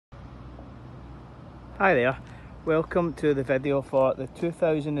Hi there, welcome to the video for the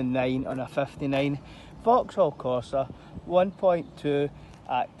 2009 on a 59 Vauxhall Corsa 1.2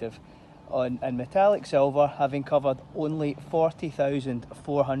 Active in metallic silver, having covered only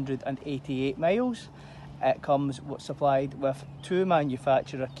 40,488 miles. It comes supplied with 2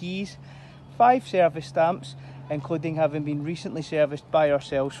 manufacturer keys, 5 service stamps, including having been recently serviced by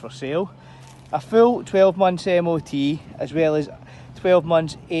ourselves for sale, a full 12 months MOT, as well as 12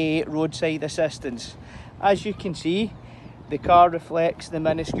 months AA roadside assistance. As you can see, the car reflects the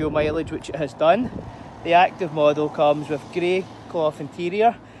minuscule mileage which it has done. The Active model comes with grey cloth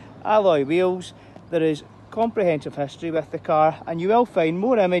interior, alloy wheels. There is comprehensive history with the car, and you will find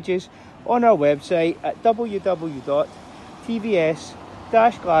more images on our website at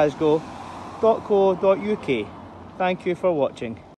www.tvs-glasgow.co.uk. Thank you for watching.